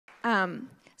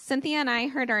Cynthia and I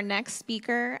heard our next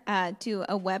speaker do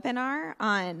a webinar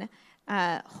on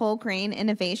whole grain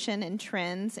innovation and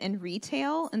trends in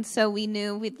retail, and so we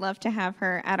knew we'd love to have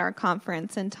her at our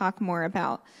conference and talk more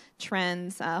about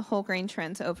trends, whole grain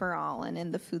trends overall and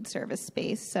in the food service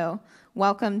space. So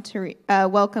welcome,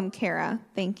 Kara.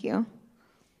 Thank you.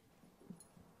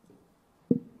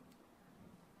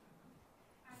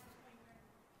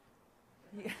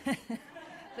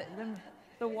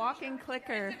 The walking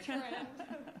clicker.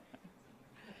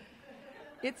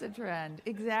 It's a trend,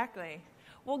 exactly.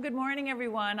 Well, good morning,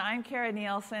 everyone. I'm Kara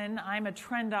Nielsen. I'm a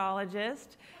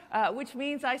trendologist, which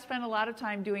means I spend a lot of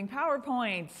time doing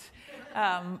PowerPoints.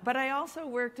 But I also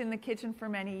worked in the kitchen for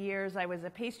many years. I was a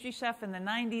pastry chef in the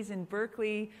 90s in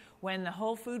Berkeley when the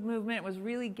whole food movement was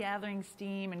really gathering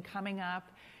steam and coming up.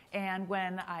 And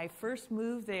when I first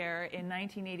moved there in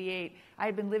 1988, I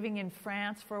had been living in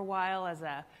France for a while as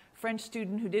a French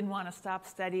student who didn't want to stop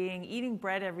studying, eating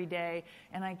bread every day,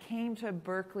 and I came to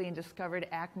Berkeley and discovered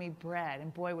Acme bread,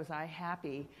 and boy, was I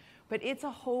happy. But it's a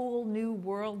whole new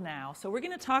world now. So we're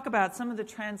going to talk about some of the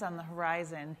trends on the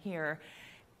horizon here.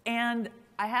 And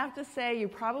I have to say, you're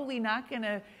probably not going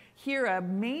to hear a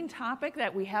main topic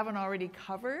that we haven't already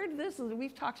covered.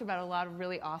 We've talked about a lot of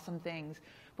really awesome things.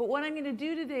 But what I'm going to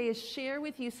do today is share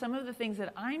with you some of the things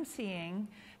that I'm seeing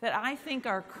that I think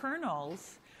are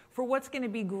kernels for what's going to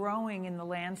be growing in the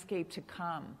landscape to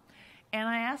come. And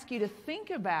I ask you to think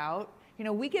about,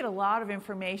 we get a lot of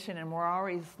information and we're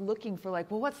always looking for well,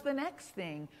 what's the next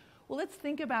thing? Well, let's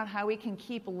think about how we can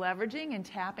keep leveraging and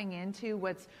tapping into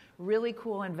what's really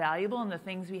cool and valuable in the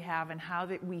things we have and how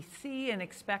that we see and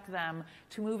expect them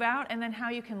to move out, and then how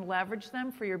you can leverage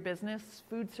them for your business,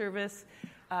 food service,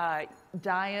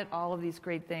 diet, all of these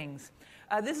great things.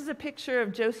 This is a picture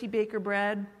of Josie Baker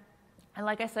Bread. And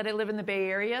like I said, I live in the Bay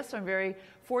Area, so I'm very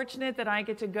fortunate that I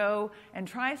get to go and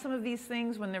try some of these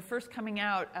things when they're first coming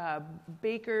out.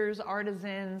 Bakers,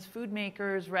 artisans, food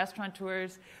makers,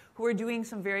 restaurateurs who are doing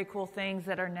some very cool things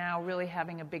that are now really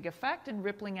having a big effect and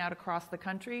rippling out across the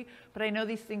country. But I know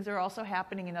these things are also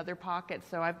happening in other pockets,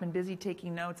 so I've been busy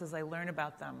taking notes as I learn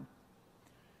about them.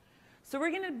 So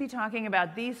we're going to be talking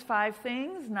about these 5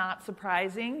 things, not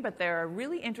surprising, but there are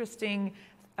really interesting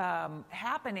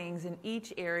happenings in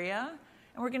each area.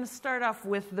 And we're going to start off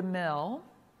with the mill.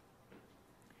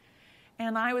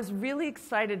 And I was really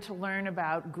excited to learn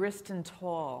about Grist and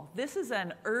Toll. This is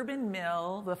an urban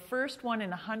mill, the first one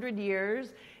in 100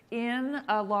 years in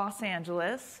Los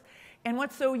Angeles. And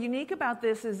what's so unique about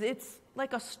this is it's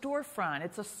like a storefront.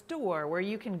 It's a store where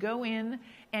you can go in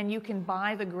and you can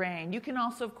buy the grain. You can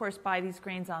also, of course, buy these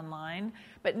grains online.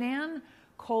 But Nan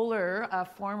Kohler, a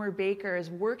former baker,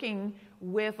 is working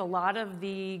with a lot of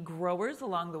the growers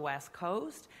along the West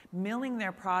Coast, milling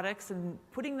their products and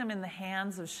putting them in the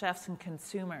hands of chefs and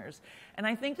consumers. And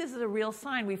I think this is a real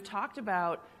sign. We've talked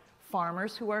about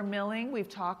farmers who are milling. We've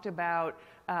talked about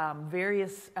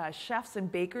various chefs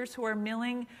and bakers who are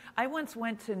milling. I once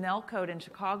went to Nelcote in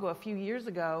Chicago a few years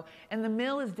ago, and the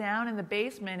mill is down in the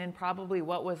basement in probably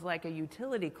what was like a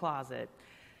utility closet.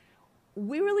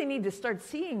 We really need to start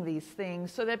seeing these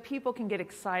things so that people can get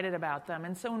excited about them.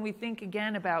 And so when we think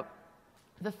again about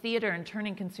the theater and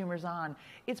turning consumers on,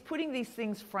 it's putting these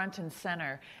things front and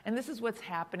center. And this is what's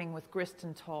happening with Grist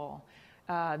and Toll.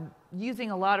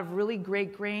 Using a lot of really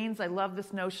great grains. I love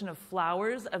this notion of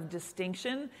flours of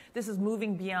distinction. This is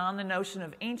moving beyond the notion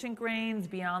of ancient grains,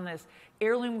 beyond this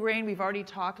heirloom grain. We've already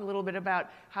talked a little bit about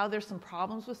how there's some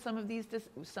problems with some of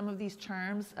these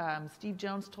terms. Steve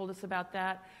Jones told us about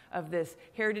that, of this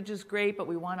heritage is great, but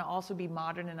we want to also be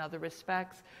modern in other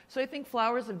respects. So I think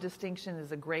flours of distinction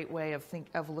is a great way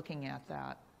of looking at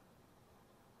that.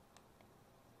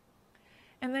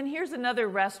 And then here's another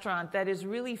restaurant that is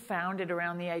really founded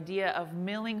around the idea of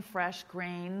milling fresh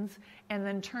grains and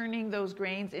then turning those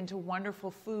grains into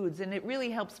wonderful foods. And it really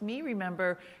helps me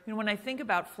remember, when I think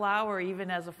about flour,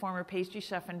 even as a former pastry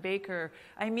chef and baker,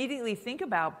 I immediately think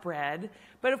about bread.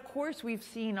 But of course, we've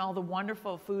seen all the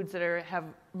wonderful foods that have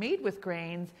made with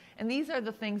grains, and these are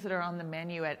the things that are on the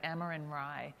menu at Emmer and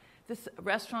Rye. This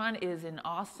restaurant is in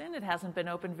Austin. It hasn't been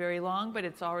open very long, but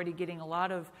it's already getting a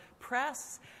lot of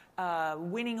press.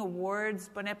 Winning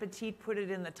awards. Bon Appetit put it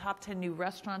in the top 10 new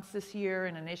restaurants this year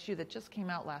in an issue that just came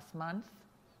out last month.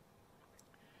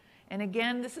 And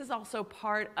again, this is also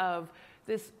part of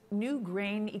this new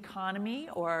grain economy,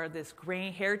 or this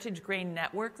heritage grain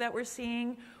network that we're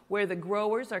seeing, where the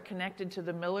growers are connected to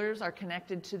the millers, are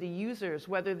connected to the users,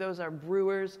 whether those are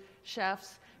brewers,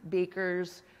 chefs,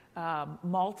 bakers,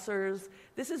 maltsers.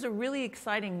 This is a really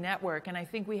exciting network, and I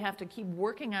think we have to keep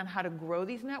working on how to grow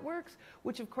these networks,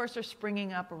 which of course are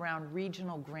springing up around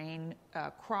regional grain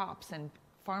crops and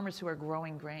farmers who are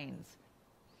growing grains.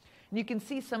 And you can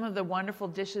see some of the wonderful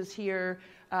dishes here.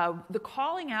 The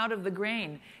calling out of the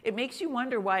grain. It makes you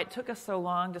wonder why it took us so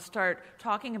long to start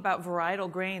talking about varietal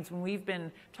grains when we've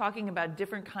been talking about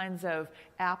different kinds of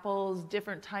apples,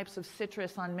 different types of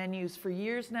citrus on menus for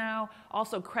years now,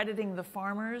 also crediting the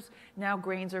farmers. Now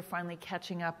grains are finally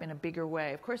catching up in a bigger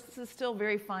way. Of course, this is still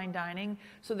very fine dining,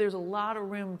 so there's a lot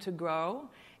of room to grow.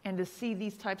 And to see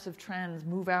these types of trends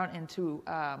move out into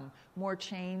more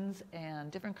chains and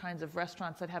different kinds of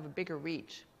restaurants that have a bigger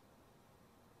reach.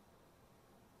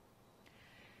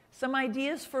 Some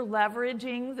ideas for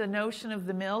leveraging the notion of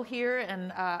the mill here,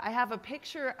 and I have a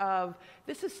picture of,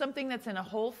 this is something that's in a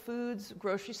Whole Foods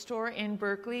grocery store in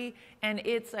Berkeley, and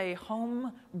it's a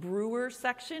home brewer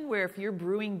section where if you're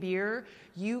brewing beer,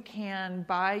 you can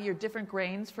buy your different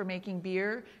grains for making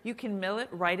beer. You can mill it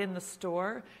right in the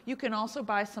store. You can also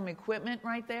buy some equipment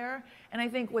right there. And I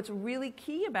think what's really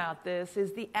key about this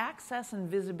is the access and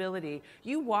visibility.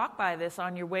 You walk by this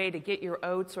on your way to get your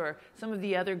oats or some of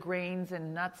the other grains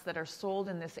and nuts that are sold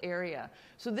in this area.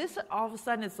 So this, all of a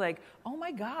sudden, it's like, oh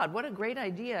my God, what a great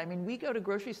idea. I mean, we go to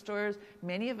grocery stores,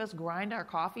 many of us grind our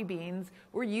coffee beans.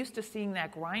 We're used to seeing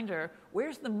that grinder.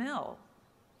 Where's the mill?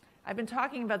 I've been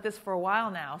talking about this for a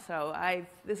while now, so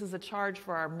this is a charge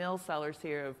for our mill sellers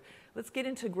here of let's get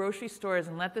into grocery stores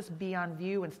and let this be on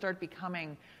view and start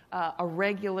becoming a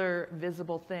regular,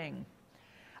 visible thing.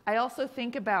 I also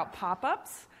think about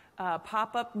pop-ups.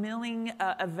 Pop-up milling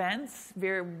events,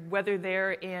 whether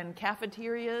they're in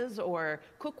cafeterias or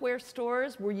cookware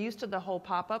stores. We're used to the whole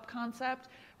pop-up concept.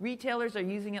 Retailers are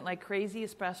using it like crazy,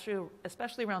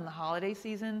 especially around the holiday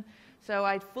season. So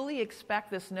I fully expect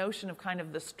this notion of kind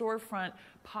of the storefront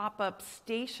pop-up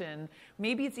station,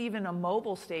 maybe it's even a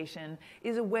mobile station,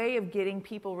 is a way of getting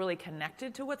people really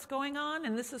connected to what's going on.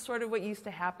 And this is sort of what used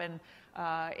to happen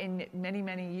in many,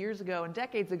 many years ago and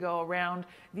decades ago around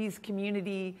these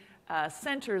community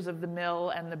centers of the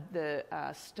mill and the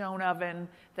stone oven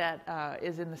that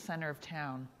is in the center of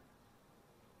town.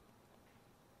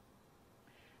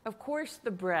 Of course,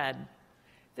 the bread.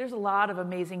 There's a lot of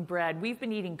amazing bread. We've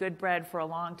been eating good bread for a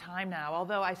long time now,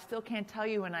 although I still can't tell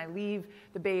you when I leave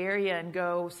the Bay Area and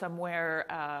go somewhere.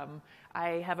 I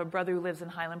have a brother who lives in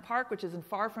Highland Park, which isn't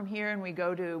far from here, and we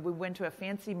went to a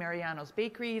fancy Mariano's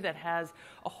bakery that has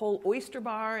a whole oyster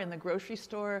bar in the grocery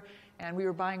store, and we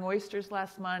were buying oysters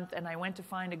last month, and I went to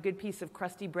find a good piece of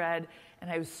crusty bread, and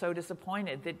I was so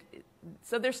disappointed.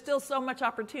 So there's still so much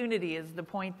opportunity is the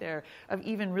point there of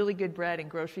even really good bread in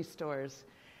grocery stores.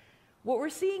 What we're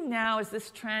seeing now is this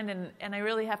trend, and I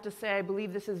really have to say I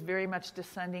believe this is very much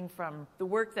descending from the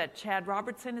work that Chad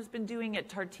Robertson has been doing at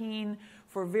Tartine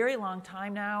for a very long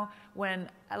time now. When,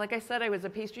 like I said, I was a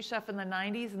pastry chef in the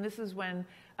 90s, and this is when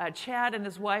Chad and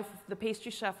his wife, the pastry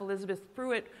chef Elizabeth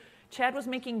Pruitt, Chad was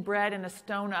making bread in a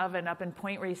stone oven up in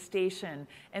Point Reyes Station,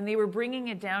 and they were bringing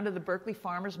it down to the Berkeley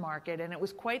Farmers Market, and it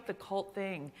was quite the cult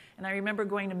thing. And I remember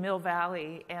going to Mill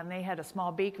Valley, and they had a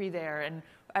small bakery there, and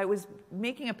I was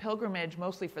making a pilgrimage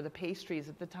mostly for the pastries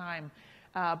at the time.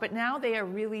 But now they are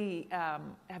really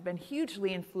have been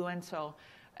hugely influential.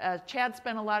 Chad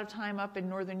spent a lot of time up in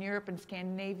Northern Europe and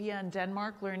Scandinavia and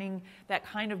Denmark learning that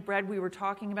kind of bread we were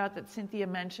talking about that Cynthia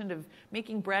mentioned of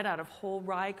making bread out of whole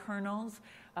rye kernels,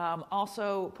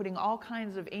 also putting all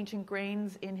kinds of ancient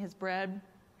grains in his bread.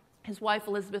 His wife,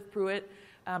 Elizabeth Pruitt,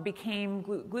 became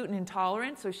gluten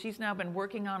intolerant, so she's now been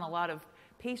working on a lot of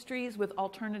pastries with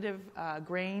alternative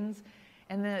grains,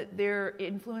 and their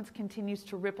influence continues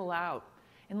to ripple out.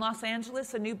 In Los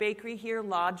Angeles, a new bakery here,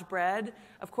 Lodge Bread.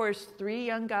 Of course, 3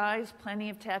 young guys, plenty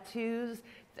of tattoos.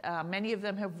 Many of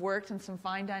them have worked in some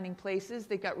fine dining places.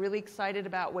 They got really excited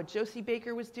about what Josie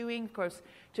Baker was doing. Of course,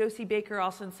 Josie Baker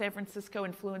also in San Francisco,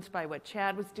 influenced by what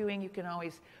Chad was doing. You can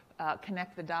always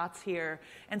connect the dots here.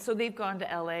 And so they've gone to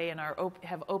LA and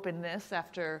have opened this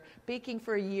after baking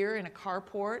for a year in a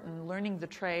carport and learning the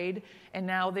trade. And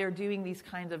now they're doing these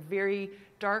kinds of very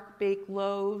dark baked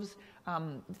loaves,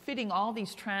 fitting all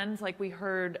these trends like we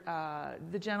heard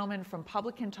the gentleman from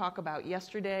Publican talk about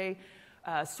yesterday,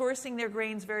 sourcing their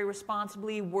grains very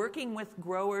responsibly, working with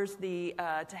growers, the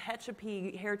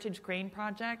Tehachapi Heritage Grain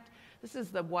Project. This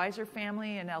is the Weiser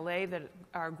family in LA that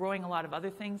are growing a lot of other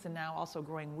things and now also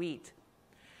growing wheat.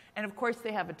 And of course,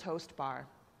 they have a toast bar.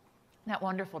 That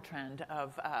wonderful trend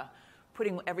of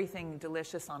putting everything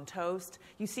delicious on toast.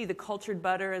 You see the cultured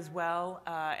butter as well,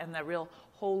 and that real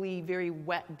holy, very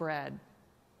wet bread.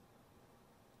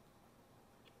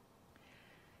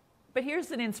 But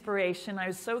here's an inspiration. I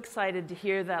was so excited to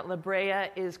hear that La Brea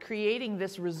is creating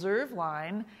this reserve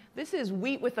line. This is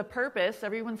wheat with a purpose.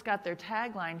 Everyone's got their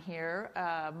tagline here,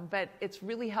 but it's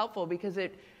really helpful because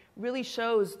it really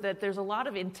shows that there's a lot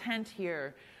of intent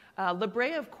here. La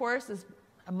Brea, of course, is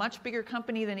a much bigger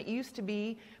company than it used to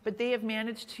be, but they have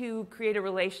managed to create a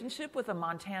relationship with a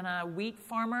Montana wheat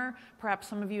farmer. Perhaps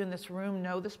some of you in this room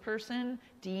know this person,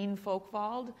 Dean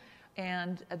Folkwald.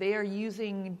 And they are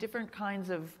using different kinds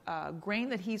of grain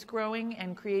that he's growing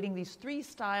and creating these 3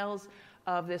 styles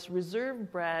of this reserve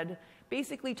bread,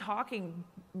 basically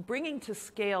bringing to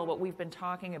scale what we've been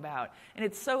talking about. And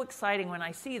it's so exciting when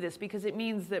I see this because it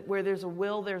means that where there's a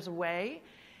will, there's a way.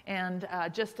 And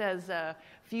just as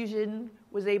Fusion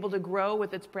was able to grow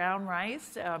with its brown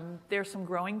rice, there's some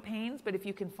growing pains, but if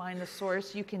you can find the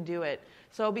source, you can do it.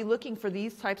 So I'll be looking for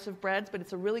these types of breads, but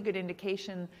it's a really good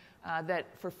indication that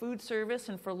for food service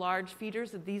and for large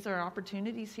feeders, that these are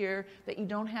opportunities here that you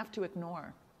don't have to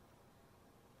ignore.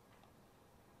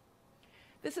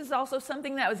 This is also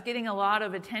something that was getting a lot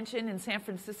of attention in San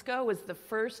Francisco, was the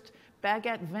first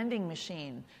baguette vending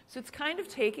machine. So it's kind of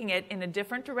taking it in a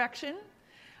different direction.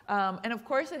 And of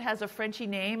course, it has a Frenchy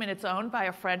name, and it's owned by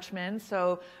a Frenchman.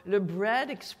 So Le Bread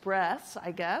Express,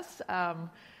 I guess,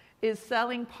 is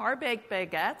selling par-baked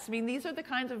baguettes. I mean, these are the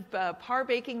kinds of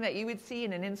par-baking that you would see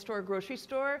in an in-store grocery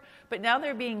store, but now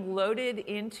they're being loaded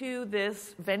into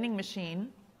this vending machine,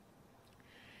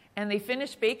 and they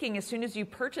finish baking as soon as you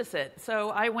purchase it.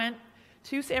 So I went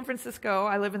to San Francisco,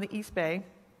 I live in the East Bay,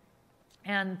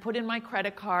 and put in my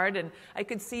credit card, and I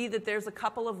could see that there's a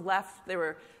couple of left. There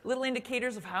were little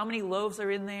indicators of how many loaves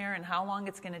are in there and how long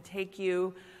it's going to take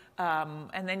you.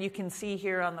 And then you can see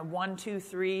here on the 1, 2,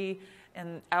 3,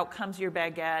 and out comes your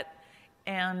baguette.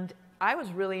 And I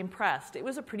was really impressed. It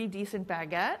was a pretty decent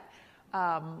baguette.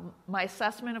 My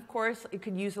assessment, of course, it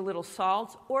could use a little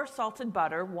salt or salt and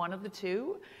butter, one of the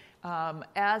two.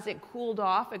 As it cooled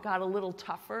off, it got a little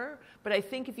tougher. But I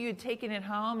think if you had taken it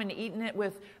home and eaten it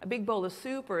with a big bowl of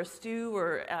soup or a stew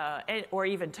or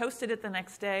even toasted it the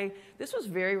next day, this was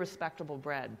very respectable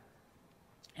bread.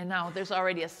 And now there's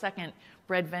already a second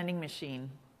bread vending machine.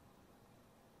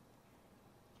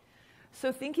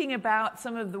 So thinking about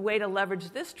some of the way to leverage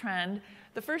this trend,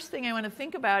 the first thing I want to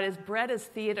think about is bread as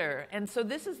theater. And so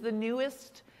this is the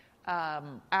newest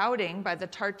outing by the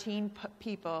Tartine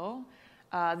people.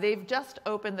 They've just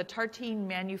opened the Tartine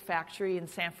Manufactory in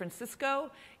San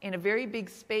Francisco in a very big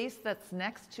space that's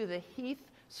next to the Heath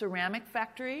Ceramic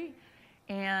Factory,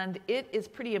 and it is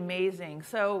pretty amazing.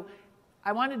 So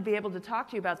I wanted to be able to talk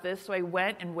to you about this, so I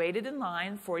went and waited in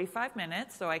line 45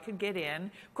 minutes so I could get in.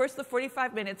 Of course, the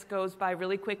 45 minutes goes by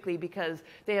really quickly because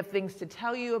they have things to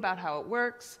tell you about how it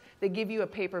works. They give you a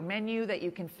paper menu that you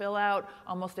can fill out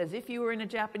almost as if you were in a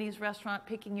Japanese restaurant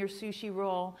picking your sushi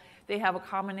roll. They have a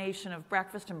combination of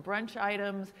breakfast and brunch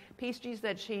items, pastries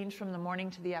that change from the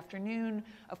morning to the afternoon.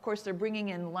 Of course, they're bringing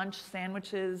in lunch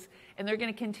sandwiches, and they're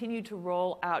going to continue to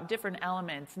roll out different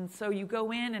elements. And so you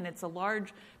go in, and it's a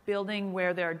large building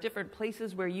where there are different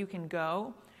places where you can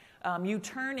go. You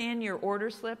turn in your order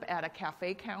slip at a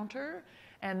cafe counter,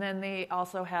 and then they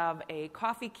also have a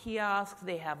coffee kiosk.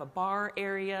 They have a bar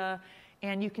area,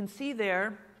 and you can see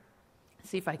there,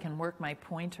 see if I can work my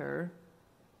pointer.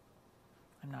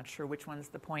 I'm not sure which one's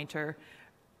the pointer.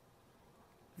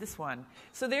 This one.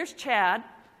 So there's Chad,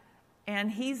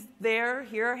 and he's there.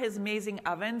 Here are his amazing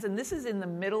ovens, and this is in the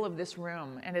middle of this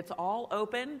room, and it's all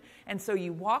open. And so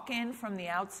you walk in from the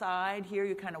outside. Here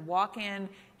you kind of walk in.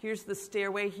 Here's the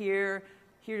stairway here.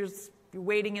 You're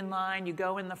waiting in line. You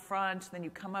go in the front. Then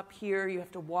you come up here. You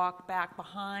have to walk back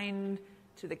behind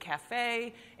to the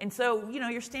cafe. And so,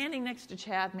 you're standing next to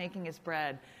Chad making his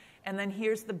bread. And then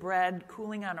here's the bread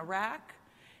cooling on a rack.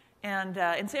 And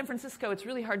in San Francisco, it's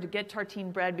really hard to get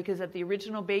tartine bread because at the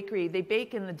original bakery, they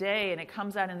bake in the day and it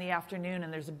comes out in the afternoon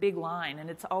and there's a big line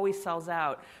and it always sells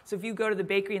out. So if you go to the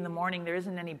bakery in the morning, there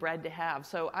isn't any bread to have.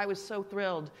 So I was so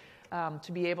thrilled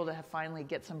to be able to finally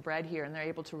get some bread here, and they're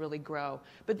able to really grow.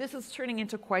 But this is turning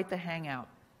into quite the hangout.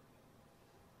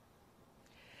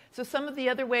 So some of the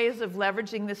other ways of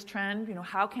leveraging this trend,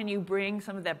 how can you bring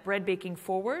some of that bread baking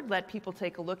forward, let people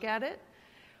take a look at it?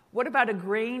 What about a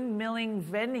grain milling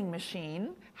vending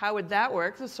machine? How would that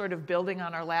work? This is sort of building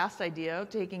on our last idea,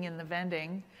 taking in the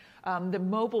vending. The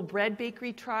mobile bread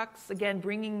bakery trucks, again,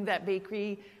 bringing that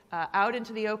bakery out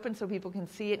into the open so people can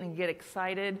see it and get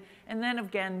excited. And then,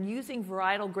 again, using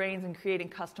varietal grains and creating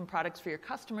custom products for your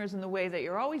customers in the way that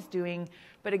you're always doing,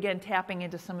 but again, tapping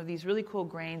into some of these really cool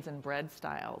grains and bread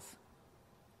styles.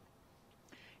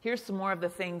 Here's some more of the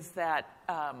things that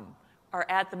are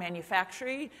at the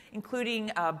manufactory, including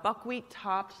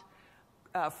buckwheat-topped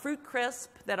fruit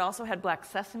crisp that also had black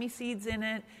sesame seeds in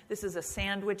it. This is a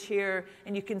sandwich here,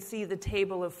 and you can see the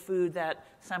table of food that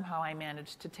somehow I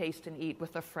managed to taste and eat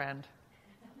with a friend.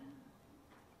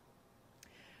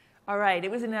 All right, it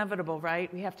was inevitable,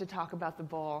 right? We have to talk about the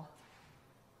bowl.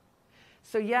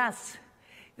 So yes,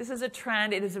 this is a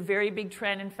trend. It is a very big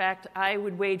trend. In fact, I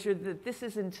would wager that this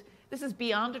is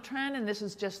beyond a trend, and this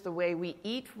is just the way we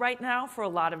eat right now for a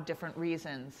lot of different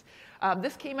reasons.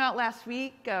 This came out last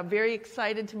week. Very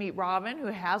excited to meet Robin, who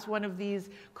has one of these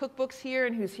cookbooks here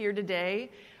and who's here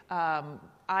today.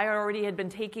 I already had been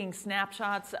taking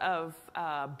snapshots of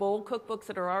bowl cookbooks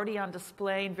that are already on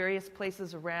display in various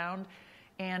places around.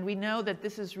 And we know that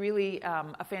this is really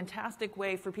a fantastic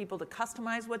way for people to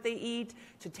customize what they eat,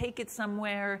 to take it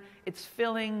somewhere. It's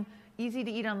filling, easy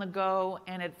to eat on the go,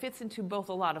 and it fits into both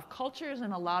a lot of cultures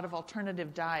and a lot of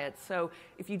alternative diets. So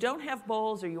if you don't have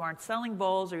bowls, or you aren't selling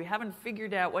bowls, or you haven't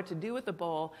figured out what to do with a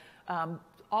bowl,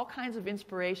 all kinds of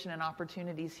inspiration and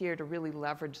opportunities here to really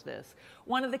leverage this.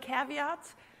 One of the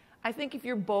caveats, I think if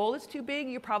your bowl is too big,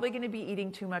 you're probably going to be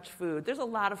eating too much food. There's a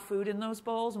lot of food in those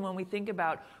bowls, and when we think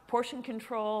about portion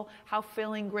control, how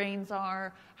filling grains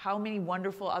are, how many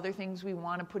wonderful other things we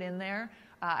want to put in there,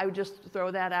 I would just throw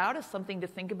that out as something to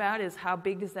think about, is how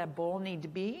big does that bowl need to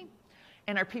be?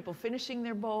 And are people finishing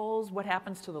their bowls? What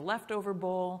happens to the leftover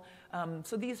bowl?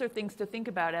 So these are things to think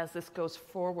about as this goes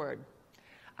forward.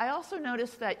 I also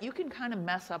noticed that you can kind of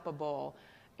mess up a bowl.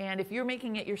 And if you're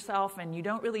making it yourself and you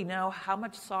don't really know how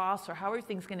much sauce or how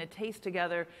everything's going to taste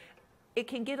together, it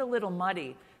can get a little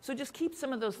muddy. So just keep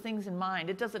some of those things in mind.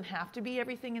 It doesn't have to be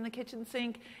everything in the kitchen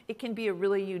sink. It can be a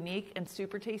really unique and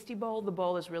super tasty bowl. The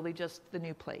bowl is really just the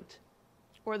new plate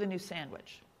or the new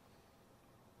sandwich.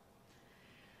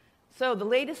 So the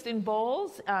latest in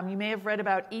bowls, you may have read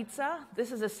about Itza.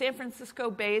 This is a San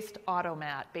Francisco-based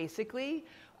automat, basically.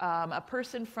 A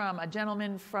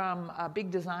gentleman from a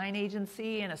big design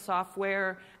agency and a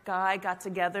software guy got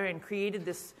together and created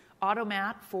this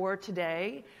automat for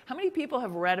today. How many people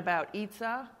have read about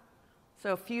Itza?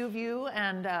 So a few of you,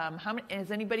 and has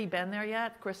anybody been there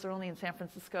yet? Of course, they're only in San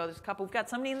Francisco. There's a couple. We've got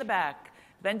somebody in the back.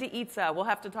 Been to Itza. We'll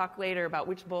have to talk later about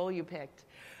which bowl you picked.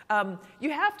 You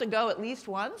have to go at least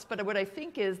once, but what I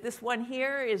think is this one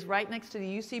here is right next to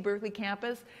the UC Berkeley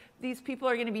campus. These people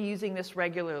are going to be using this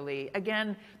regularly.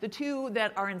 Again, the two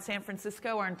that are in San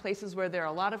Francisco are in places where there are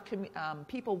a lot of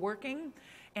people working,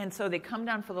 and so they come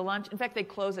down for the lunch. In fact, they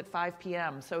close at 5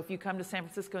 p.m., so if you come to San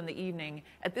Francisco in the evening,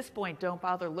 at this point, don't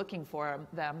bother looking for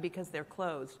them because they're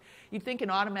closed. You'd think an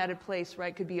automated place,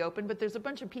 right, could be open, but there's a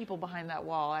bunch of people behind that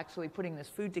wall actually putting this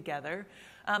food together.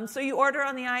 So you order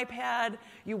on the iPad,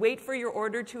 you wait for your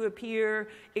order to appear,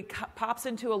 it pops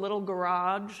into a little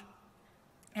garage,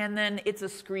 and then it's a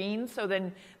screen, so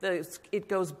then it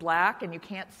goes black and you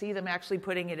can't see them actually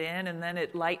putting it in, and then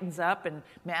it lightens up and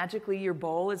magically your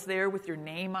bowl is there with your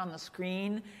name on the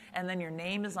screen, and then your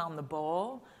name is on the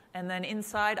bowl. And then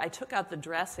inside, I took out the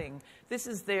dressing. This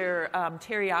is their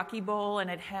teriyaki bowl, and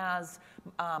it has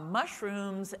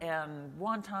mushrooms and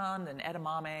wonton and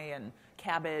edamame and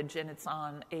cabbage, and it's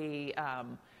on a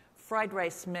fried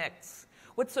rice mix.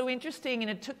 What's so interesting, and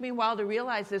it took me a while to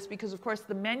realize this because, of course,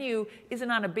 the menu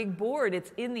isn't on a big board.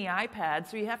 It's in the iPad,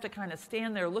 so you have to kind of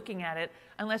stand there looking at it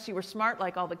unless you were smart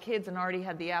like all the kids and already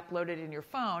had the app loaded in your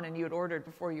phone and you had ordered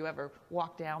before you ever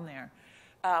walked down there.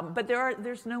 But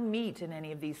there's no meat in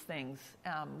any of these things,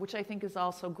 which I think is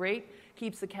also great.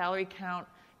 Keeps the calorie count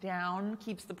down,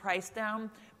 keeps the price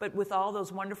down. But with all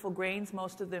those wonderful grains,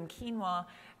 most of them quinoa,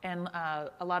 and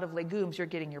a lot of legumes, you're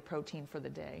getting your protein for the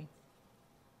day.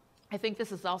 I think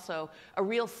this is also a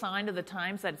real sign of the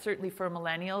times that certainly for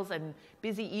millennials and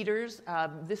busy eaters,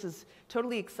 this is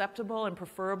totally acceptable and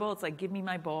preferable. It's like, give me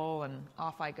my bowl and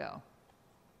off I go.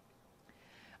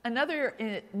 Another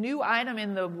new item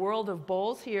in the world of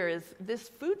bowls here is this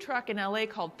food truck in LA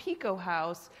called Pico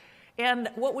House. And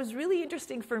what was really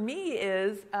interesting for me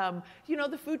is,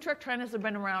 the food truck trend has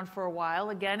been around for a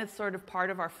while. Again, it's sort of part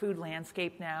of our food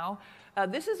landscape now.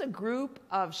 This is a group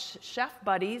of chef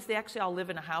buddies. They actually all live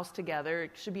in a house together.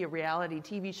 It should be a reality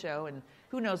TV show, and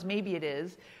who knows, maybe it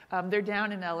is. They're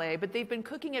down in LA, but they've been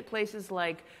cooking at places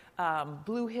like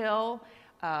Blue Hill,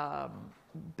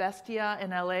 Bestia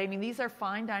in LA. I mean, these are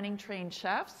fine dining trained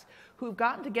chefs who've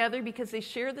gotten together because they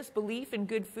share this belief in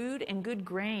good food and good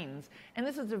grains. And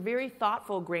this is a very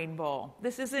thoughtful grain bowl.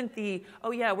 This isn't the,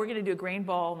 oh yeah, we're going to do a grain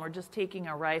bowl and we're just taking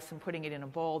our rice and putting it in a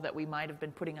bowl that we might have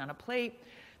been putting on a plate.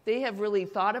 They have really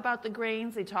thought about the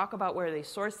grains. They talk about where they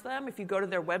source them. If you go to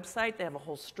their website, they have a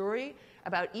whole story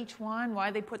about each one, why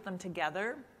they put them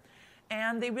together.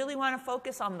 And they really want to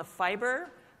focus on the fiber,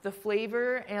 the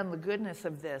flavor and the goodness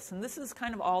of this. And this is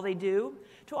kind of all they do.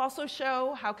 To also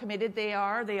show how committed they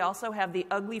are, they also have the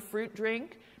ugly fruit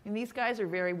drink. And these guys are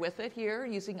very with it here,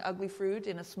 using ugly fruit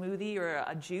in a smoothie or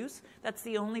a juice. That's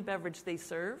the only beverage they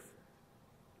serve.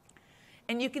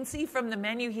 And you can see from the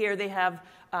menu here, they have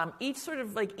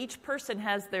each person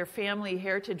has their family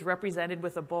heritage represented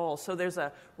with a bowl. So there's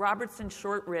a Robertson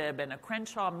short rib and a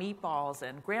Crenshaw meatballs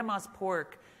and Grandma's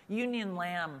pork, Union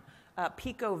lamb,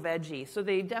 pico veggie. So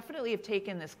they definitely have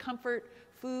taken this comfort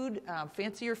food,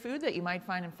 fancier food that you might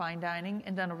find in fine dining,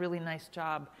 and done a really nice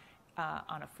job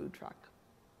on a food truck.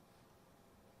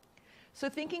 So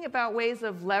thinking about ways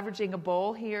of leveraging a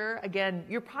bowl here, again,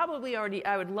 you're probably already,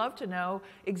 I would love to know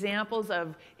examples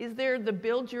of, is there the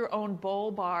build your own bowl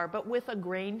bar, but with a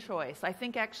grain choice? I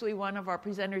think actually one of our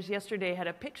presenters yesterday had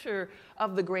a picture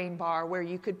of the grain bar where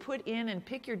you could put in and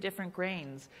pick your different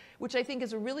grains, which I think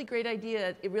is a really great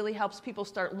idea. It really helps people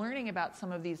start learning about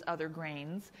some of these other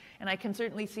grains. And I can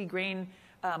certainly see grain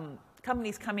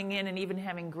companies coming in and even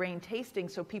having grain tasting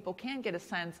so people can get a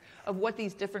sense of what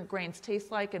these different grains taste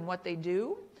like and what they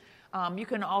do. You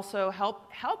can also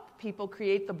help people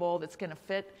create the bowl that's going to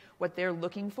fit what they're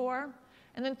looking for.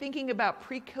 And then thinking about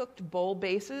pre-cooked bowl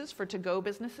bases for to-go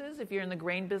businesses, if you're in the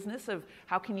grain business, of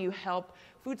how can you help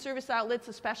food service outlets,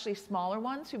 especially smaller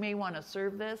ones who may want to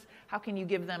serve this, how can you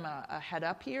give them a head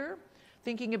up here?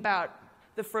 Thinking about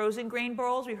the frozen grain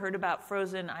bowls, we heard about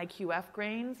frozen IQF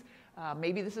grains.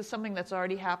 Maybe this is something that's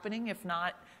already happening. If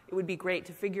not, it would be great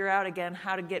to figure out, again,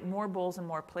 how to get more bowls in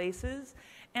more places.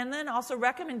 And then also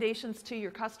recommendations to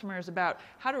your customers about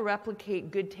how to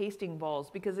replicate good tasting bowls,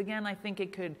 because again, I think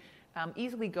it could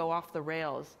easily go off the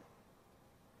rails.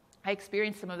 I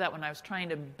experienced some of that when I was trying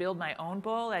to build my own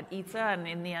bowl at Itza, and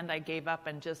in the end I gave up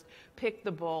and just picked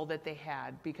the bowl that they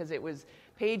had because it was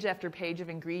page after page of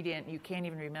ingredient. You can't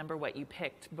even remember what you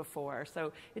picked before.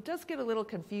 So it does get a little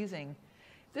confusing.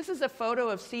 This is a photo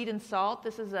of Seed and Salt.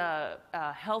 This is a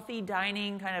healthy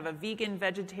dining, kind of a vegan,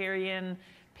 vegetarian,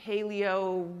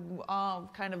 paleo,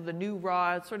 kind of the new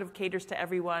raw. It sort of caters to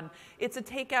everyone. It's a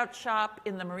takeout shop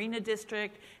in the Marina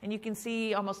District, and you can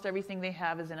see almost everything they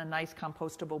have is in a nice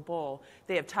compostable bowl.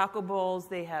 They have taco bowls,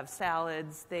 they have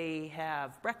salads, they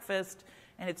have breakfast,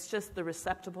 and it's just the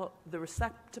receptacle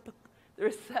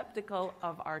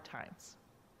of our times.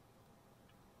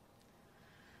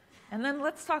 And then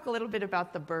let's talk a little bit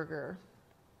about the burger.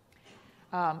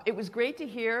 It was great to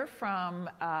hear from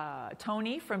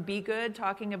Tony from Be Good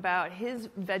talking about his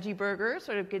veggie burger,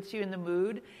 sort of gets you in the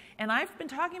mood. And I've been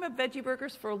talking about veggie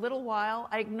burgers for a little while.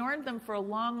 I ignored them for a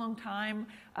long, long time.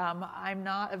 I'm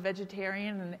not a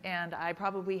vegetarian, and I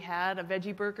probably had a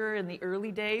veggie burger in the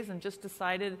early days and just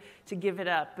decided to give it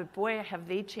up. But boy, have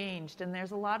they changed. And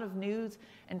there's a lot of news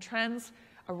and trends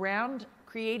around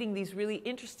creating these really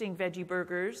interesting veggie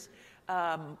burgers.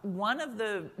 One of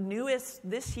the newest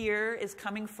this year is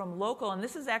coming from local, and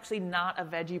this is actually not a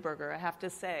veggie burger, I have to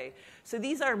say. So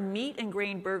these are meat and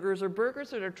grain burgers, or burgers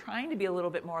that are trying to be a little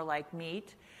bit more like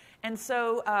meat. And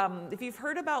so if you've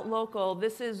heard about local,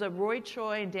 this is a Roy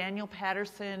Choi and Daniel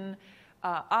Patterson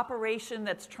operation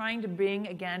that's trying to bring,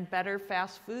 again, better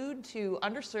fast food to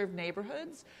underserved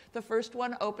neighborhoods. The first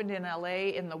one opened in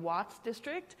LA in the Watts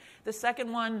district. The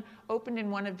second one opened in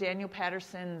one of Daniel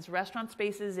Patterson's restaurant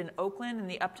spaces in Oakland in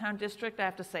the Uptown district. I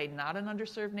have to say, not an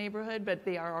underserved neighborhood, but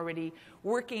they are already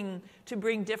working to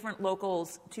bring different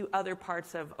locals to other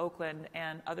parts of Oakland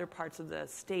and other parts of the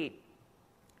state.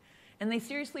 And they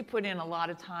seriously put in a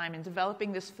lot of time in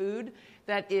developing this food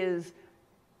that is,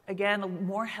 again,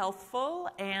 more healthful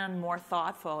and more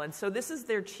thoughtful. And so this is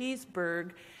their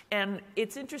cheeseburger, and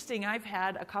it's interesting. I've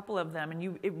had a couple of them,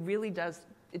 and it really does.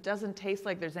 It doesn't taste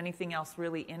like there's anything else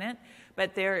really in it.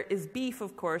 But there is beef,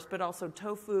 of course, but also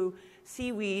tofu,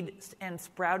 seaweed, and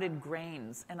sprouted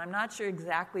grains. And I'm not sure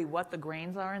exactly what the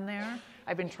grains are in there.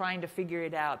 I've been trying to figure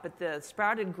it out. But the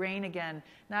sprouted grain, again,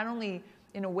 not only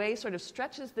in a way sort of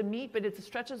stretches the meat, but it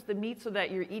stretches the meat so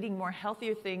that you're eating more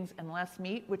healthier things and less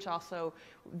meat, which also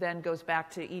then goes back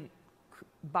to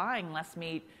buying less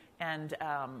meat and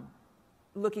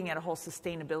looking at a whole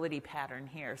sustainability pattern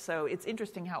here. So it's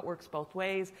interesting how it works both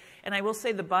ways. And I will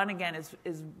say the bun, again,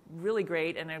 is really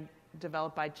great, and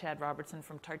developed by Chad Robertson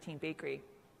from Tartine Bakery.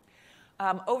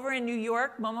 Over in New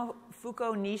York,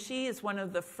 Momofuku Nishi is one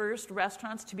of the first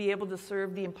restaurants to be able to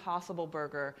serve the Impossible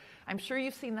Burger. I'm sure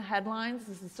you've seen the headlines.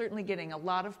 This is certainly getting a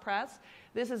lot of press.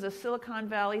 This is a Silicon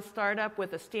Valley startup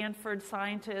with a Stanford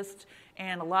scientist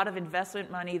and a lot of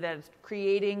investment money that's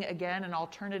creating, again, an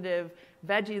alternative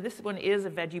veggie. This one is a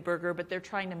veggie burger, but they're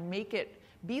trying to make it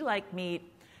be like meat,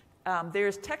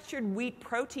 There's textured wheat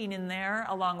protein in there,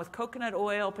 along with coconut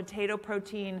oil, potato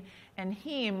protein, and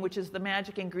heme, which is the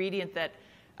magic ingredient that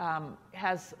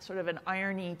has sort of an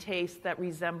irony taste that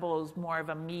resembles more of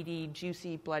a meaty,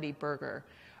 juicy, bloody burger.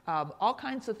 All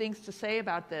kinds of things to say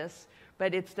about this,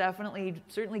 but it's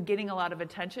certainly getting a lot of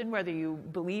attention, whether you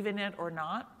believe in it or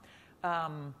not.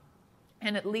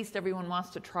 And at least everyone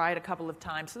wants to try it a couple of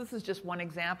times. So this is just one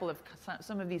example of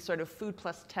some of these sort of food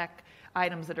plus tech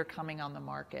items that are coming on the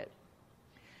market.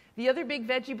 The other big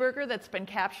veggie burger that's been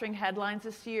capturing headlines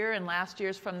this year and last year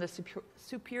is from the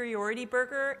Superiority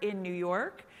Burger in New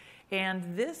York. And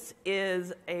this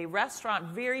is a restaurant,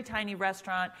 very tiny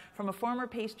restaurant, from a former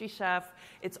pastry chef.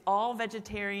 It's all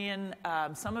vegetarian,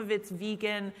 some of it's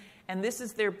vegan, and this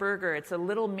is their burger. It's a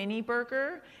little mini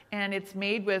burger, and it's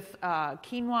made with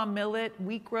quinoa, millet,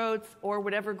 wheat groats, or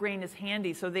whatever grain is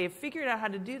handy. So they've figured out how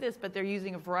to do this, but they're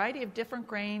using a variety of different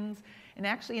grains. And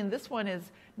actually in this one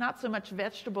is not so much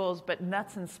vegetables, but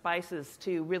nuts and spices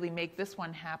to really make this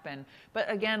one happen. But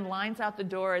again, lines out the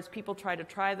door as people try to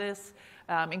try this,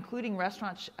 including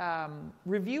restaurant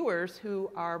reviewers who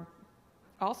are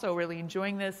also really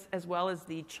enjoying this, as well as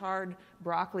the charred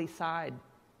broccoli side.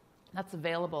 That's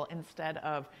available instead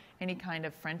of any kind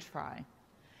of French fry.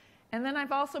 And then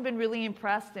I've also been really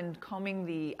impressed in combing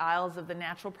the aisles of the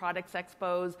natural products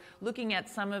expos, looking at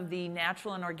some of the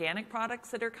natural and organic products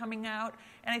that are coming out.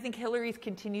 And I think Hillary's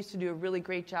continues to do a really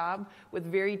great job with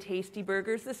very tasty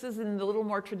burgers. This is in the little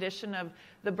more tradition of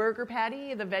the burger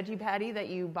patty, the veggie patty that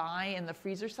you buy in the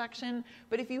freezer section.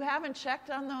 But if you haven't checked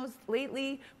on those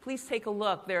lately, please take a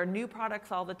look. There are new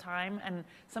products all the time, and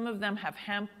some of them have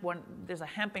hemp. There's a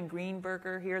hemp and green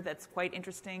burger here that's quite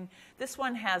interesting. This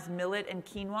one has millet and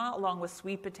quinoa, along with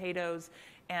sweet potatoes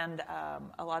and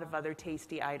a lot of other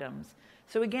tasty items.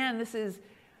 So again,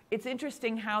 it's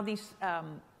interesting how these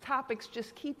topics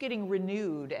just keep getting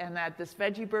renewed, and that this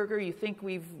veggie burger, you think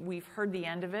we've heard the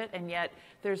end of it, and yet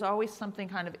there's always something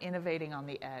kind of innovating on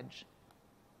the edge.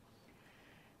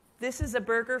 This is a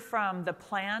burger from The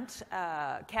Plant,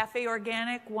 Cafe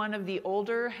Organic, one of the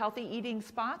older healthy eating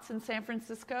spots in San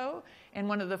Francisco, and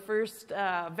one of the first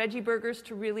veggie burgers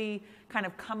to really kind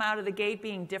of come out of the gate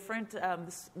being different.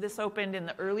 This opened in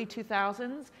the early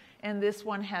 2000s, and this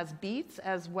one has beets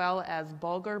as well as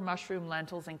bulgur, mushroom,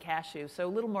 lentils, and cashew. So a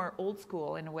little more old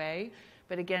school in a way,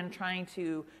 but again, trying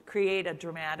to create a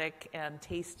dramatic and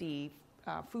tasty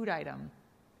food item.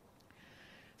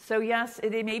 So yes,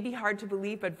 it may be hard to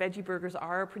believe, but veggie burgers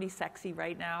are pretty sexy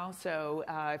right now. So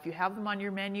if you have them on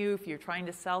your menu, if you're trying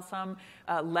to sell some,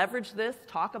 leverage this,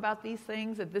 talk about these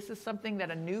things. That this is something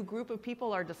that a new group of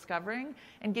people are discovering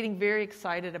and getting very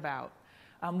excited about.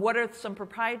 What are some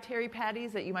proprietary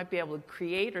patties that you might be able to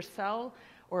create or sell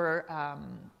or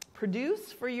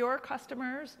produce for your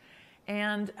customers?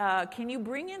 And can you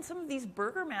bring in some of these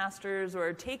burger masters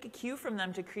or take a cue from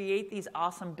them to create these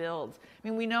awesome builds? I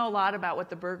mean, we know a lot about what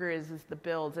the burger is the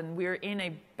builds, and we're in a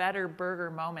better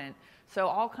burger moment. So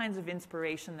all kinds of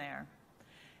inspiration there.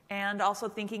 And also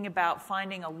thinking about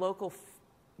finding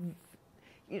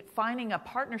finding a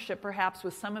partnership perhaps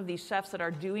with some of these chefs that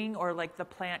are doing, or like the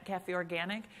Plant Cafe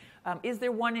Organic. Is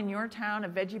there one in your town, a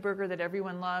veggie burger that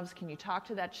everyone loves? Can you talk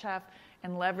to that chef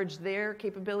and leverage their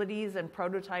capabilities and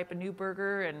prototype a new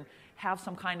burger and have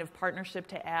some kind of partnership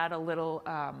to add a little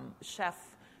chef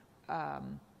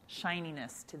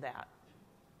shininess to that?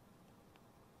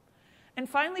 And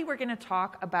finally, we're going to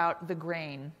talk about the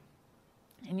grain.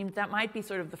 And that might be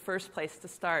sort of the first place to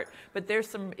start, but there's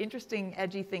some interesting,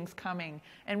 edgy things coming.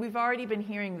 And we've already been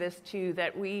hearing this too,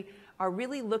 that we are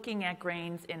really looking at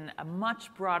grains in a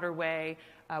much broader way.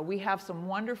 We have some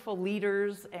wonderful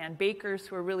leaders and bakers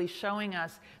who are really showing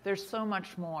us there's so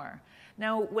much more.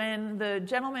 Now, when the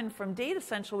gentleman from Date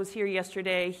Essential was here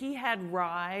yesterday, he had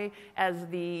rye as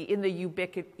in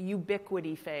the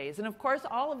ubiquity phase. And of course,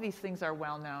 all of these things are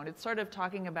well known. It's sort of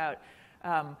talking about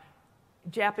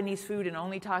Japanese food and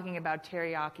only talking about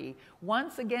teriyaki.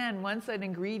 Once an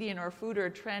ingredient or food or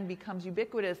a trend becomes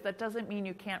ubiquitous, that doesn't mean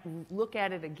you can't look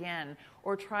at it again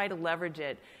or try to leverage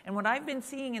it. And what I've been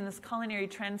seeing in this culinary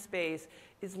trend space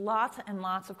is lots and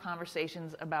lots of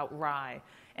conversations about rye.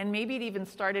 And maybe it even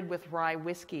started with rye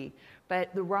whiskey.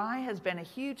 But the rye has been a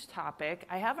huge topic.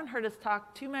 I haven't heard us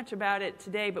talk too much about it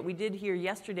today, but we did hear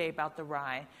yesterday about the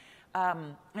rye.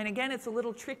 And again, it's a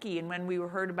little tricky. And when we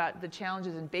heard about the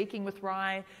challenges in baking with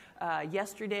rye,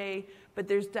 yesterday, but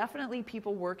there's definitely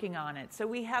people working on it. So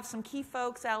we have some key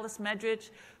folks, Alice Medrich,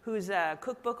 who's a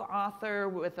cookbook author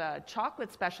with a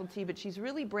chocolate specialty, but she's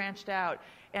really branched out.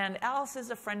 And Alice is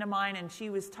a friend of mine, and she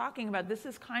was talking about this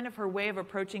is kind of her way of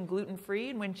approaching gluten-free.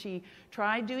 And when she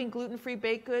tried doing gluten-free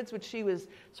baked goods, which she was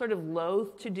sort of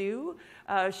loath to do,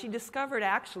 she discovered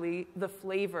actually the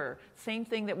flavor. Same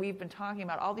thing that we've been talking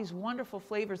about, all these wonderful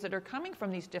flavors that are coming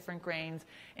from these different grains.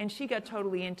 And she got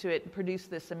totally into it and produced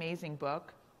this amazing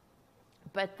book.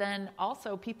 But then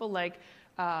also people like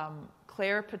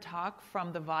Claire Patak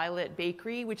from the Violet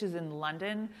Bakery, which is in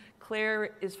London.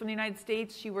 Claire is from the United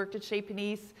States. She worked at Chez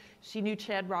Panisse. She knew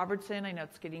Chad Robertson. I know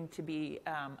it's getting to be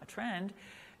a trend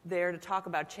there to talk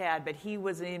about Chad, but he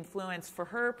was an influence for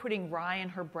her putting rye in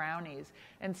her brownies.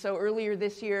 And so earlier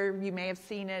this year, you may have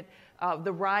seen it,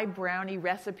 the rye brownie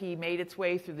recipe made its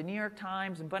way through the New York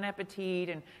Times and Bon Appetit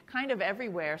and kind of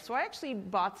everywhere. So I actually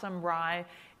bought some rye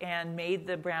and made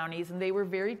the brownies, and they were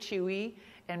very chewy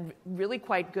and really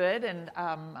quite good. And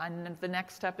the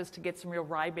next step is to get some real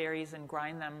rye berries and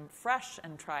grind them fresh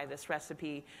and try this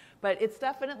recipe. But it's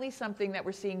definitely something that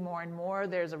we're seeing more and more.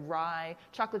 There's a rye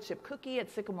chocolate chip cookie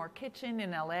at Sycamore Kitchen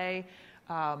in LA.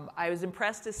 I was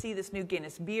impressed to see this new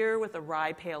Guinness beer with a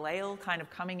rye pale ale kind of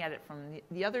coming at it from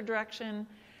the other direction.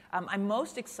 I'm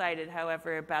most excited,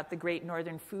 however, about the Great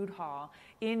Northern Food Hall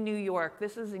in New York.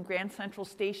 This is in Grand Central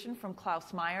Station from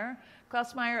Klaus Meyer.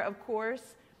 Klaus Meyer, of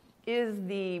course, is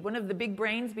one of the big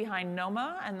brains behind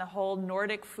Noma and the whole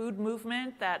Nordic food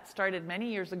movement that started many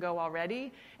years ago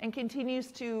already and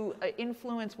continues to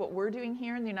influence what we're doing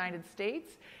here in the United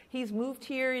States. He's moved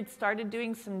here. He'd started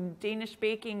doing some Danish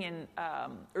baking, and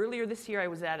earlier this year I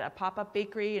was at a pop-up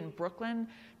bakery in Brooklyn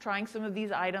trying some of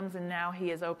these items, and now he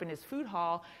has opened his food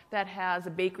hall that has a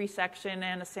bakery section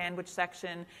and a sandwich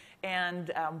section,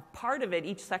 and part of it,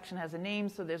 each section has a name.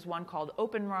 So there's one called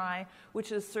Open Rye,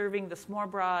 which is serving the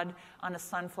smørrebrød on a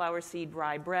sunflower seed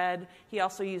rye bread. He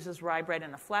also uses rye bread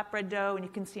in a flatbread dough, and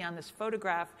you can see on this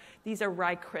photograph, these are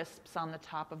rye crisps on the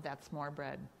top of that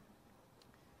smørrebrød.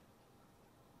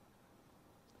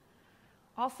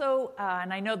 Also,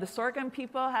 and I know the sorghum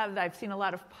people I've seen a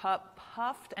lot of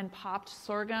puffed and popped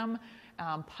sorghum,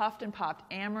 puffed and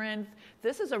popped amaranth.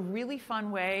 This is a really fun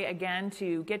way, again,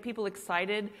 to get people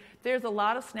excited. There's a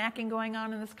lot of snacking going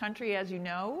on in this country, as you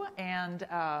know, and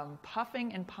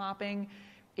puffing and popping,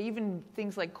 even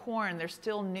things like corn, there's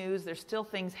still news, there's still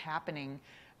things happening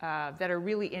that are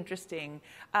really interesting.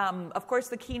 Of course,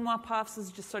 the quinoa puffs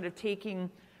is just sort of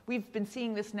we've been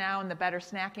seeing this now in the better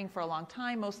snacking for a long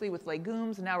time, mostly with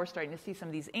legumes, and now we're starting to see some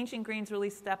of these ancient grains really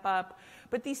step up.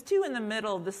 But these two in the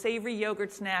middle, the savory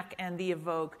yogurt snack and the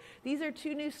Evoke, these are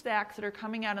two new snacks that are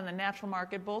coming out on the natural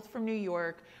market, both from New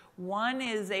York. One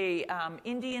is a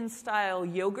Indian-style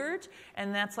yogurt,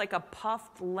 and that's like a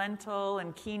puffed lentil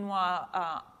and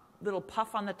quinoa little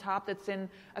puff on the top that's in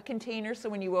a container, so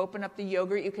when you open up the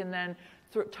yogurt, you can then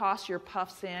toss your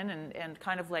puffs in and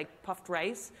kind of like puffed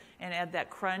rice and add that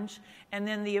crunch. And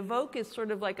then the Evoke is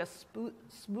sort of like a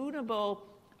spoonable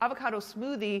avocado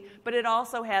smoothie, but it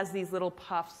also has these little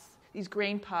puffs, these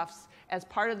grain puffs as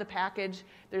part of the package.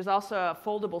 There's also a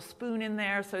foldable spoon in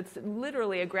there, so it's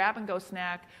literally a grab-and-go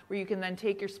snack where you can then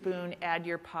take your spoon, add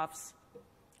your puffs,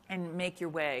 and make your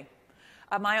way.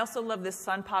 I also love this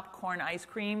sun-popped corn ice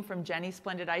cream from Jenny's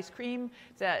Splendid Ice Cream.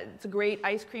 It's a great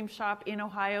ice cream shop in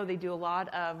Ohio. They do a lot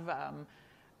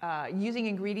of using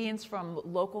ingredients from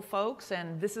local folks,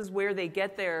 and this is where they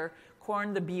get their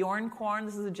corn, the Bjorn corn.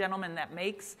 This is a gentleman that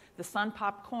makes the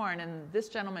sun-popped corn, and this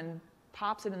gentleman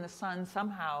pops it in the sun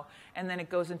somehow, and then it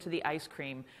goes into the ice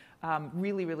cream.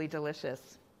 Really, really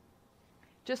delicious.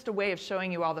 Just a way of showing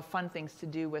you all the fun things to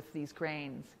do with these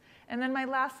grains. And then my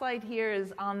last slide here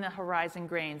is on the horizon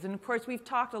grains. And of course, we've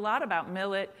talked a lot about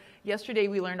millet. Yesterday,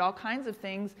 we learned all kinds of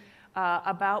things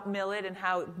about millet and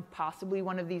how possibly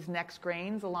one of these next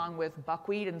grains, along with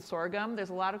buckwheat and sorghum. There's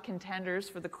a lot of contenders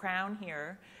for the crown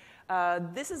here.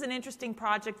 This is an interesting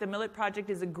project. The Millet Project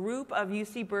is a group of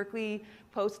UC Berkeley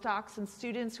postdocs and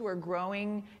students who are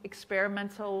growing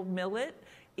experimental millet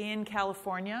in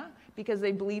California because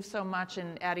they believe so much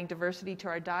in adding diversity to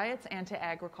our diets and to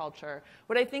agriculture.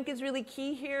 What I think is really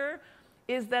key here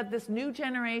is that this new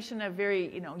generation of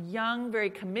very young, very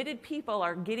committed people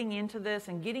are getting into this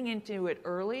and getting into it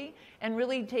early and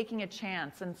really taking a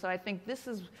chance. And so I think this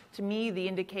is, to me, the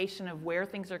indication of where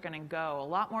things are going to go. A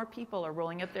lot more people are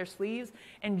rolling up their sleeves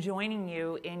and joining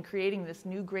you in creating this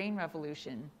new grain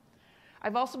revolution.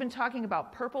 I've also been talking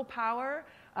about purple power.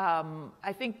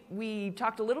 I think we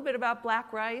talked a little bit about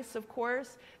black rice, of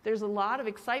course. There's a lot of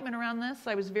excitement around this.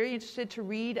 I was very interested to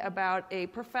read about a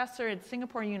professor at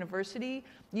Singapore University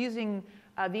using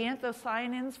the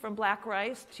anthocyanins from black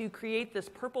rice to create this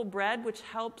purple bread, which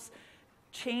helps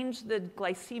change the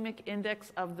glycemic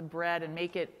index of the bread and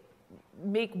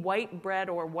make white bread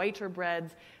or whiter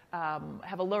breads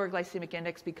have a lower glycemic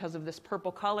index because of this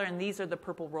purple color, and these are the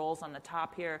purple rolls on the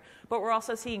top here. But we're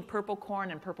also seeing purple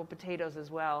corn and purple potatoes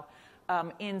as well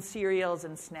in cereals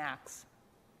and snacks.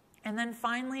 And then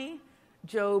finally,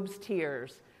 Job's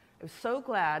tears. I was so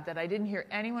glad that I didn't hear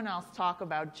anyone else talk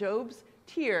about Job's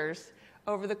tears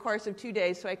over the course of 2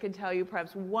 days, so I could tell you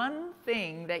perhaps one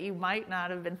thing that you might not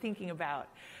have been thinking about.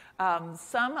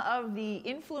 Some of the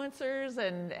influencers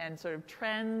and sort of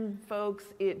trend folks,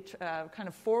 kind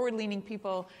of forward-leaning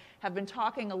people, have been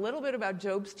talking a little bit about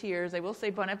Job's tears. I will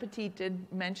say Bon Appetit did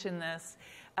mention this,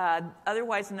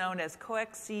 otherwise known as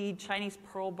coax seed, Chinese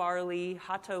pearl barley,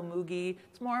 hato mugi.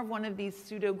 It's more of one of these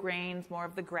pseudo grains, more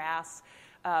of the grass.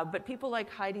 But people like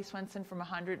Heidi Swenson from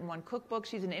 101 Cookbooks,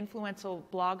 she's an influential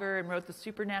blogger and wrote the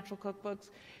Supernatural Cookbooks.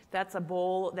 That's a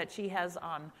bowl that she has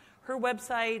on her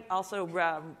website. Also,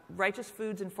 Righteous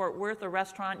Foods in Fort Worth, a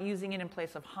restaurant using it in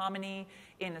place of hominy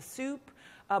in a soup.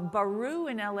 Baru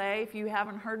in LA, if you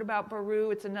haven't heard about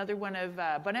Baru, it's another one of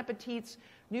Bon Appetit's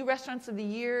new restaurants of the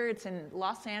year. It's in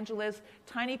Los Angeles,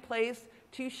 tiny place,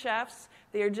 2 chefs.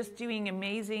 They are just doing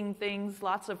amazing things,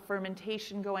 lots of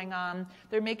fermentation going on.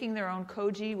 They're making their own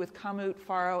koji with kamut,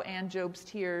 farro, and Job's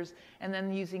tears, and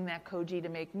then using that koji to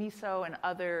make miso and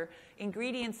other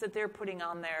ingredients that they're putting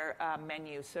on their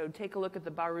menu. So take a look at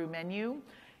the Baru menu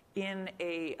in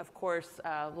a, of course,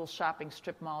 little shopping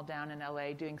strip mall down in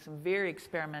LA, doing some very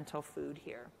experimental food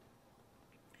here.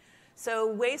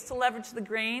 So ways to leverage the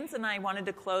grains, and I wanted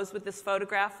to close with this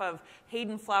photograph of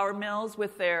Hayden Flour Mills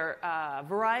with their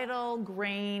varietal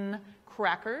grain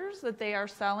crackers that they are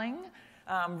selling.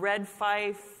 Red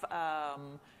Fife,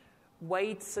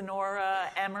 White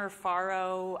Sonora, Emmer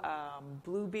Farro,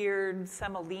 Bluebeard,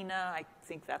 Semolina, I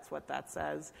think that's what that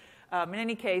says. In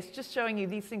any case, just showing you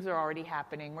these things are already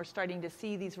happening. We're starting to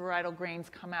see these varietal grains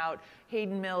come out.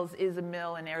 Hayden Mills is a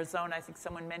mill in Arizona. I think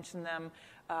someone mentioned them.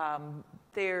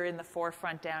 They're in the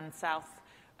forefront down in south,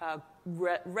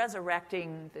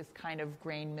 resurrecting this kind of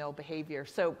grain mill behavior.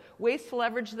 So ways to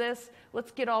leverage this.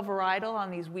 Let's get all varietal on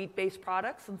these wheat-based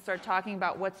products and start talking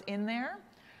about what's in there.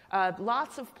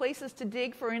 Lots of places to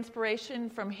dig for inspiration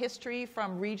from history,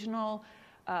 from regional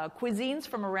cuisines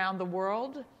from around the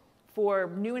world,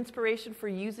 for new inspiration for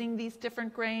using these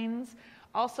different grains.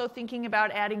 Also thinking about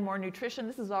adding more nutrition.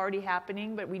 This is already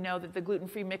happening, but we know that the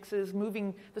gluten-free mixes,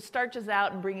 moving the starches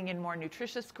out and bringing in more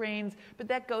nutritious grains, but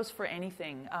that goes for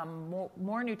anything.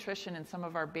 More nutrition in some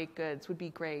of our baked goods would be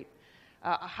great.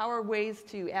 How are ways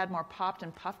to add more popped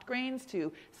and puffed grains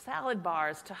to salad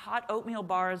bars, to hot oatmeal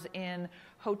bars in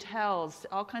hotels,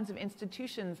 all kinds of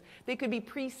institutions? They could be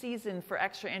pre-seasoned for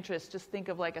extra interest. Just think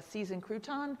of like a seasoned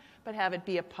crouton, but have it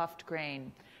be a puffed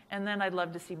grain. And then I'd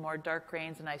love to see more dark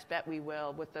grains, and I bet we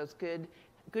will with those good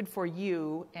for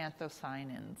you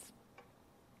anthocyanins.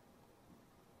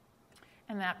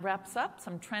 And that wraps up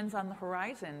some trends on the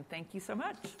horizon. Thank you so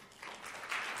much.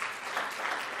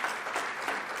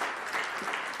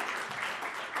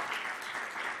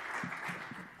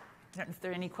 Is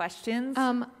there any questions?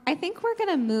 I think we're going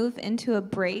to move into a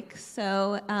break.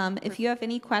 So if you have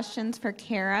any questions for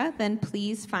Kara, then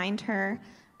please find her.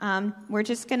 We're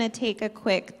just going to take a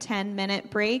quick 10-minute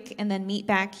break and then meet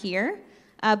back here.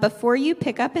 Before you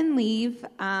pick up and leave,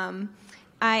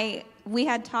 we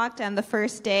had talked on the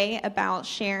first day about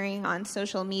sharing on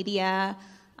social media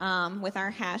with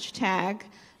our hashtag.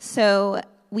 So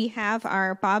we have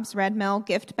our Bob's Red Mill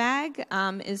gift bag.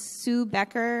 Is Sue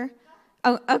Becker...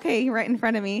 Oh, okay, right in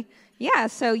front of me. Yeah,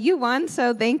 so you won,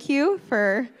 so thank you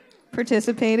for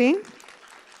participating.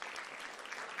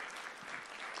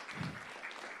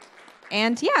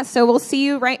 And yeah, so we'll see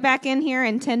you right back in here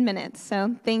in 10 minutes.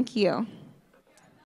 So thank you.